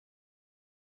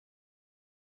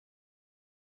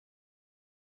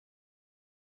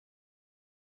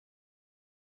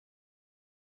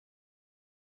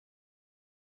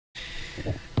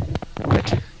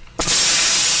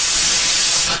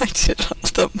inflicted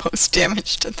the most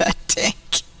damage to that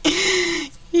tank.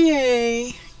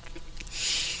 Yay.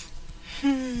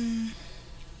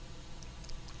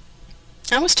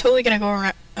 I was totally gonna go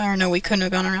around, or no, we couldn't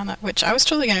have gone around that witch. I was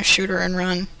totally gonna shoot her and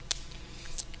run.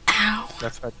 Ow.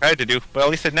 That's what I tried to do. But at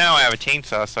least now I have a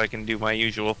chainsaw, so I can do my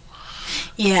usual.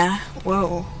 Yeah.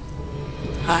 Whoa.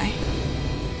 Hi.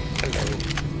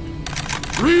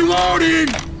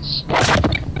 Reloading!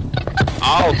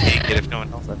 I'll take it if no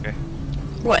one else. Okay.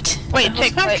 What? Wait,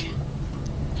 take back.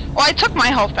 Well, I took my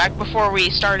health back before we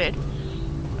started.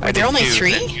 Were there only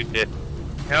 3? You did.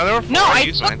 No, there were 4. No,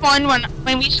 I took one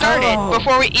when we started,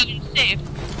 before we even saved.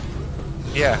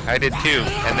 Yeah, I did too.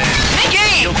 And then...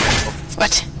 Meggie!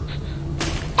 What?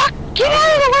 Fuck! Get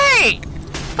out of the way!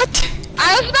 What?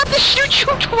 I was about to shoot you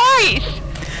twice!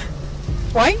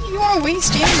 Why do you want to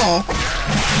waste ammo?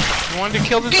 I wanted to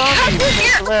kill the Because zombie.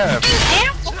 you're an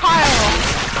ammo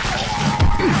pile!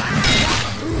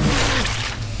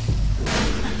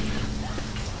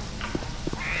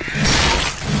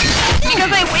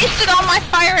 Because I wasted all my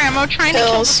fire ammo trying to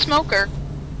kill the smoker.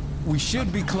 We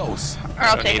should be close. Or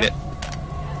I'll take it.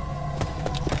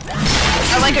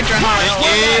 I like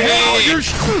adrenaline. You're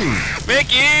screwed.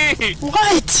 Mickey!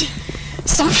 What?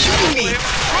 Stop shooting me!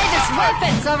 Hey, this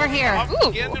weapon's over here.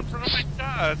 Ooh. Get in front of my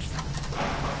shots.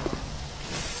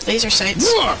 Laser sights.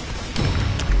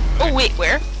 Oh wait,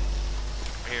 where?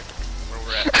 Here, where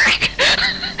we're at.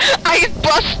 I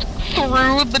bust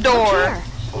through the door.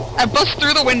 I bust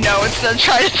through the window instead of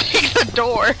trying to take the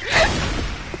door.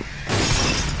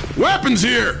 Weapons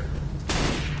here!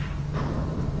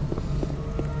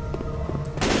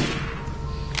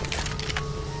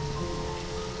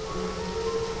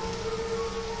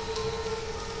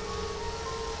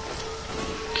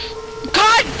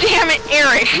 God damn it,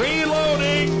 Eric!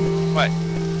 Reloading! What?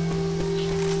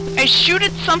 I shoot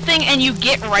at something and you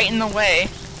get right in the way.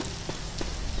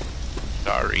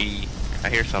 Sorry. I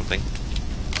hear something.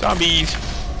 Zombies!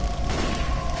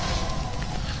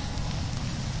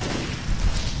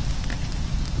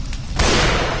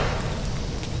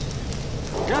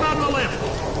 Get on the lift!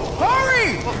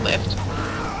 Hurry! What lift?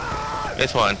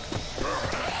 This one.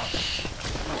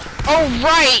 Oh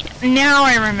right! Now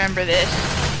I remember this.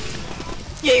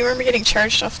 Yeah, you remember getting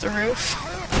charged off the roof?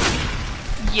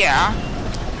 Yeah.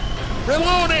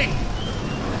 Reloading!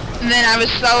 And then I was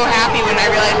so happy when I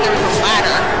realized there was a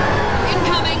ladder.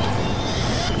 Incoming.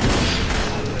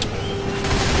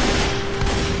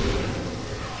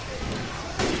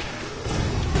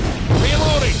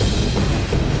 Reloading!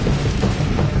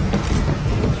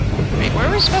 Wait, where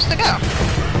are we supposed to go?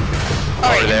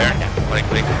 Oh, Over there.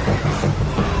 Likely.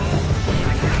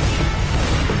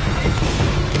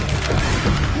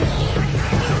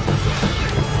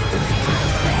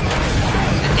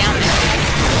 Down there.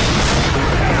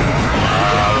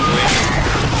 Probably.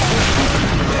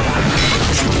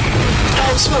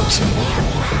 Oh, smokes!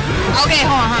 Okay,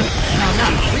 hold on. No,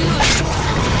 not.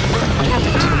 What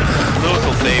happened? Lewis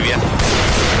will save you.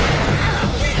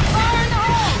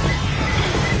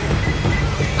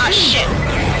 Ah, shit.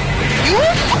 You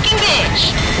fucking bitch!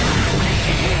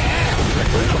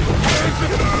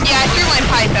 Yeah, I threw my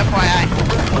pipe, FYI.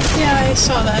 Yeah, I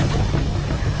saw that.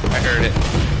 I heard it.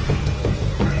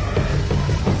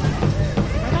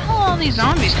 Where the hell are all these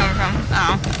zombies coming from?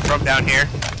 Oh. From down here.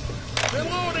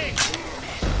 Reloading!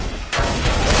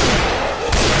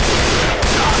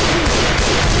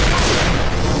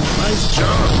 Nice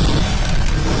job.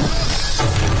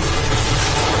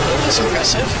 That was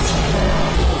impressive.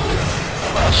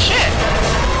 Well, shit.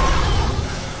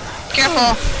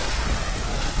 Careful.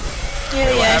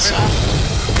 Yeah, yeah, I saw.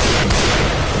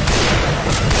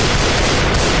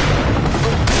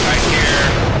 Right here.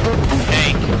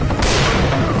 Tank.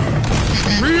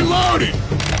 Reloading!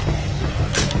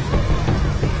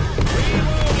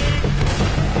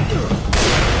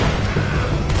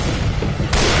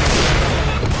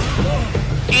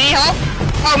 Do you need help?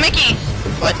 Oh, Mickey.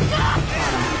 What?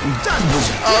 That was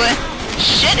Oh,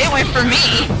 shit, it went for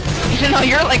me. Even though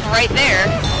you're, like, right there.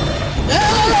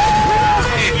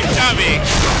 Hey, you got me!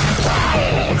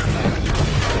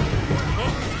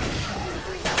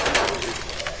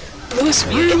 Lewis,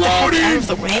 will you get the heck out of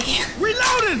the way?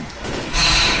 reloading!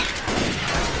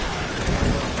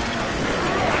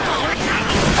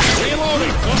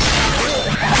 Reloading!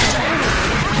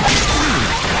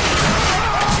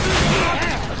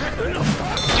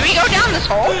 Do we go down this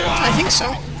hole? I think so.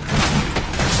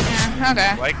 Yeah,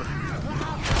 okay. Like,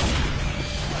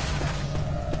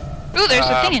 Ooh, there's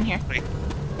a thing in here. wait,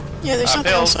 Yeah, there's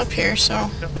something pills. else up here, so...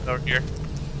 over here.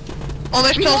 Oh,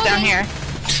 there's pills down here.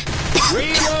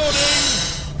 Reloading!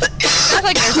 Sounds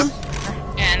like there's a...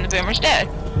 And the boomer's dead.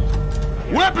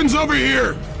 Weapons over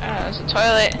here! There's a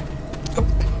toilet.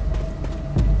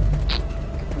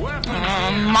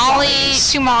 Molly,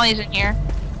 2 mollies in here.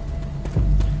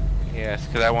 Yes,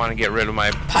 because I want to get rid of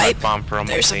my Pipe. bomb for a moment.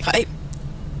 There's a pipe.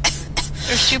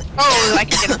 There's 2. Oh, I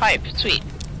can get a pipe. Sweet.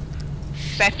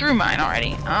 'Cause I threw mine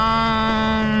already.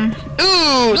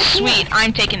 Ooh, sweet.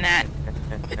 I'm taking that.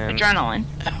 Adrenaline.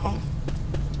 Oh.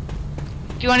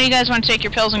 If you guys want to take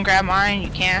your pills and grab mine, you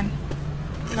can.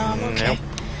 No, I'm okay. Nope.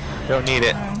 Don't need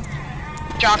it.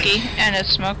 Jockey and a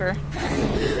smoker.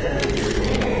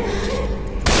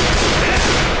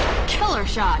 Killer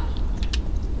shot.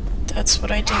 That's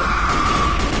what I do.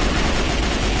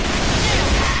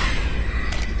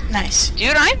 Nice.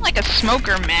 Dude, I'm like a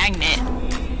smoker magnet.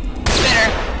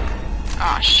 Spinner.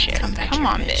 Aw, shit. Come back Come here,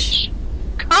 on, bitch. bitch.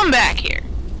 Come back here.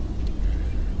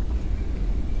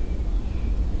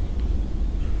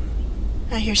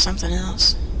 I hear something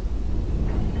else.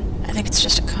 I think it's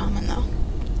just a common though.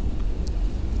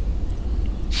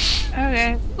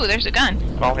 Okay. Ooh, there's a gun.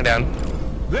 Falling down.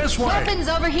 This way! Weapons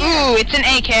over here. Ooh, it's an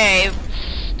AK.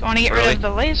 Do want to get rid Really? of the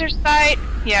laser sight?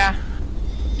 Yeah.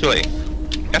 Too late.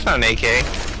 That's not an AK.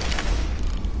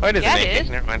 Oh, it is Yeah, an it AK. is.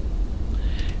 Never mind.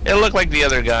 It looked like the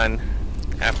other gun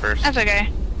at first. That's okay.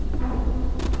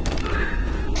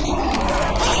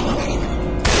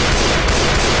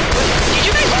 Did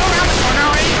you guys go around the corner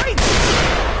already?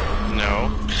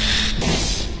 No.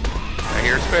 I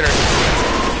hear a spitter.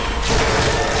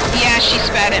 Yeah, she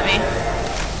spat at me.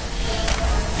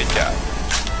 Good job.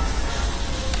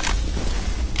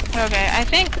 Okay, I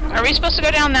think... Are we supposed to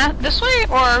go down this way,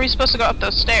 or are we supposed to go up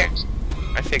those stairs?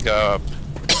 I think up.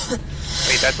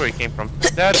 Wait, that's where he came from.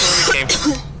 That's where he came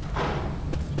from.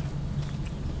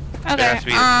 Okay, has to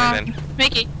be this way then.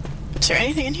 Mickey. Is there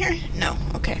anything in here? No.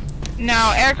 Okay.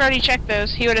 No, Eric already checked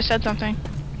those. He would have said something.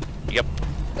 Yep.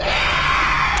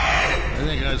 I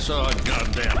think I saw a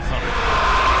goddamn hunter.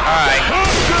 Alright.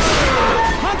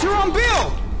 Hunter on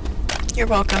Bill! You're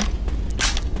welcome.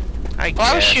 I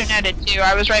Well, I was guess. shooting at it too.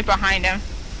 I was right behind him.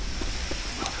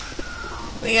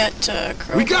 We got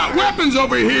crowbar. We got weapons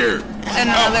over here! And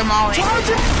another molly.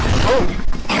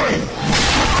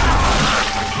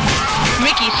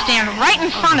 Mickey, stand right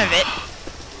in front of it.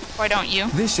 Why don't you?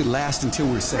 This should last until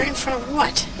we're Right safe. in front of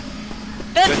what?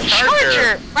 The The charger!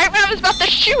 charger. Right when I was about to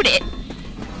shoot it!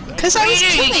 Because I What do was you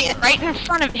do? You killing get it. right in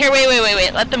front of... Here,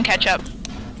 wait. Let them catch up.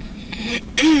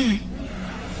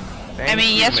 I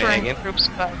mean, yes, we're in Megan. groups,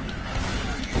 but...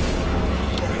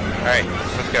 Alright,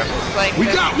 let's go. Like, We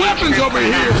the got each weapons group over is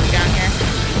here. Down here.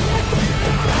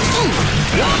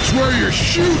 Watch where you're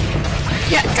shooting!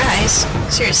 Yeah, guys.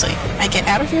 Seriously. I get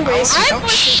out of your way so I don't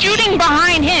was shoot me. shooting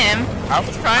behind him. I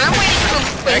was trying I'm to waiting for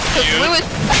protect because you. Lewis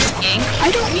is asking.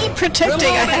 I don't need protecting.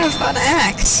 I have an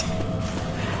axe.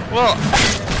 Well,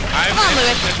 I'm Come on,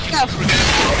 Lewis. Go. we're gonna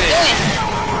do this. Lewis.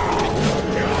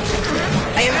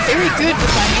 I am very good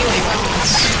with my melee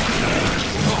weapons.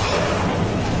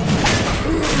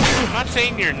 I'm not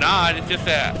saying you're not, it's just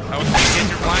that I was thinking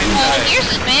your blind Oh, side.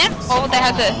 here's man. Oh,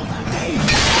 that has a...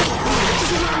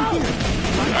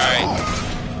 Alright.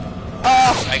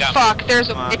 Oh, I got fuck. There's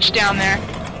a Come on. bitch down there.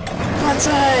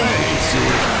 Bonsai.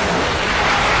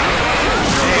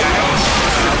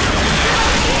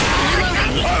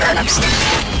 I'm stuck.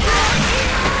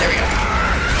 There we go.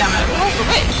 Down out of the way. Oh,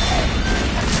 wait.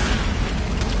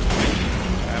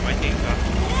 My team's on.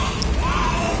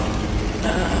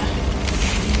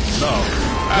 No.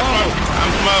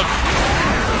 I'm smoked.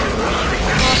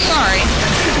 Well, sorry.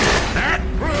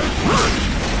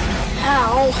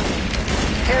 Ow.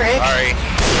 Eric.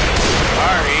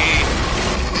 Sorry.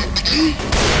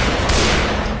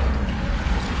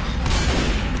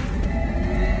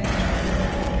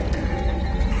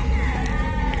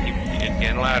 It's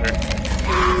getting louder.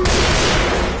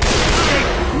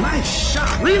 Nice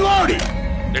shot! Reloading!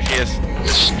 There she is.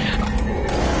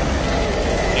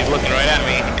 She's looking right at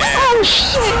me. And Oh,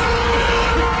 shit.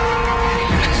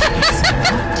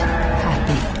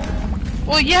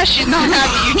 Well, yeah, she's not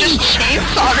happy. You just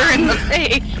chainsawed her in the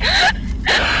face.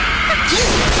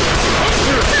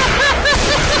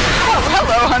 Oh,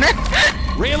 hello, Hunter.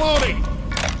 Reloading!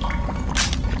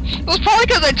 It was probably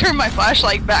because I turned my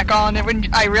flashlight back on and when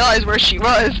I realized where she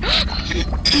was.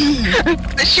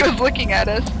 She was looking at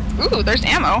us. Ooh, there's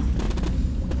ammo.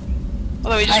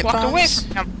 Although we just Pipe walked away bombs.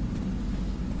 from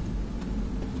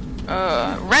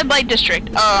him. Red light district.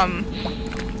 let's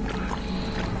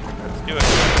do it.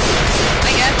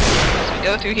 I guess as we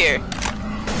go through here.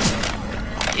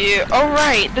 Yeah. Oh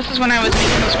right, this is when I was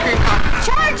making those crew comments.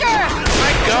 Charger!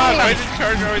 My god, why did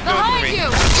Charger always go for Behind me? you!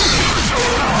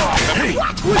 Hey,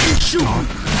 what are you shooting?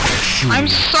 I'm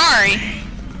sorry.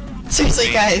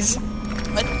 Seriously, guys.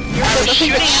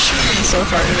 shooting so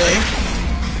far today.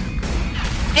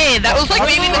 Hey, that was like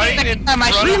maybe the second time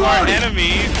I shot our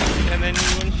enemies, and then you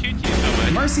wouldn't shoot you so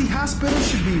much. Mercy Hospital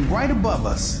should be right above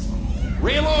us.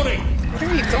 Reloading! Where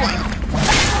are you going?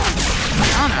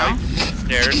 I don't know.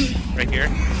 Stairs, right here.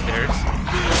 Stairs.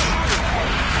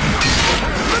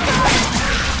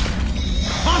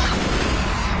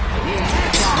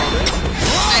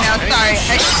 I know, sorry.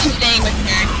 I should be staying with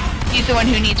Nerd. He's the one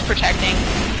who needs protecting.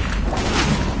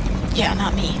 Yeah,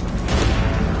 not me.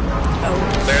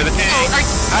 Clear the tank.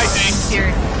 Hi, tank.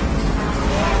 Here.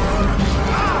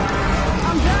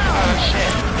 Oh,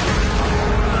 shit.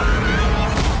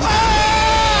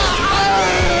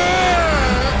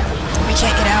 We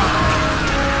can't get out.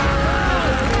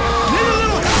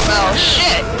 Well,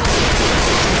 shit.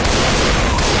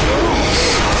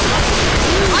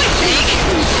 I think.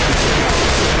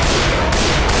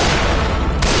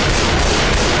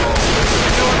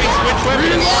 Switch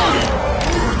weapons.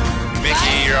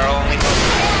 Mickey, you're our only hope.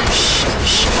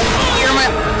 You're my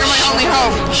only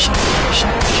hope.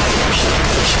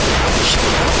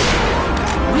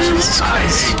 Jesus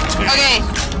Christ. Okay,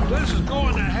 This is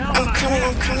going to hell. I'm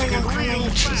coming.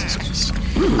 Jesus Christ.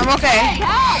 I'm okay.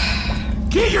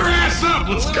 Get your ass up!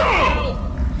 Let's go!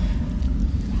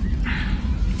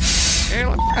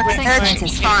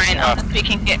 Everything's fine, unless we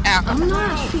can get out. I'm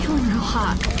not feeling real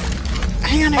hot.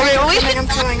 Hang on, Okay, at least I'm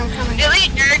coming.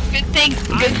 Really, Eric, good thing.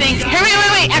 Here,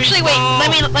 wait. Actually, wait.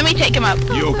 Let me take him up.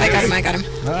 You okay? I got him.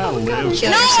 I'll live.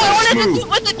 Kill No, I yourself. wanted to do it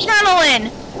with the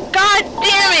adrenaline. God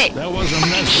damn it! That wasn't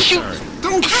necessary.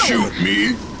 Don't shoot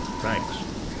me! Thanks.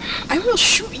 I will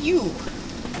shoot you.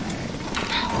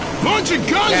 Bunch of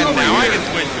guns Yeah, over now I here! can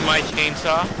switch to my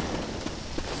chainsaw.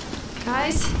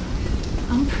 Guys,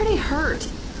 I'm pretty hurt.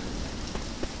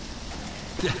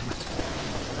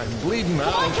 I'm bleeding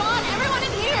out. Come on, everyone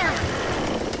in here!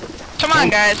 Come on,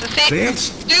 guys. The safe. Dance?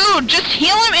 Dude, just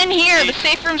heal him in here. The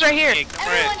safe room's right here. Hey,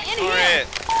 Everyone in here. it.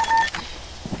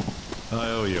 I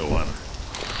owe you one.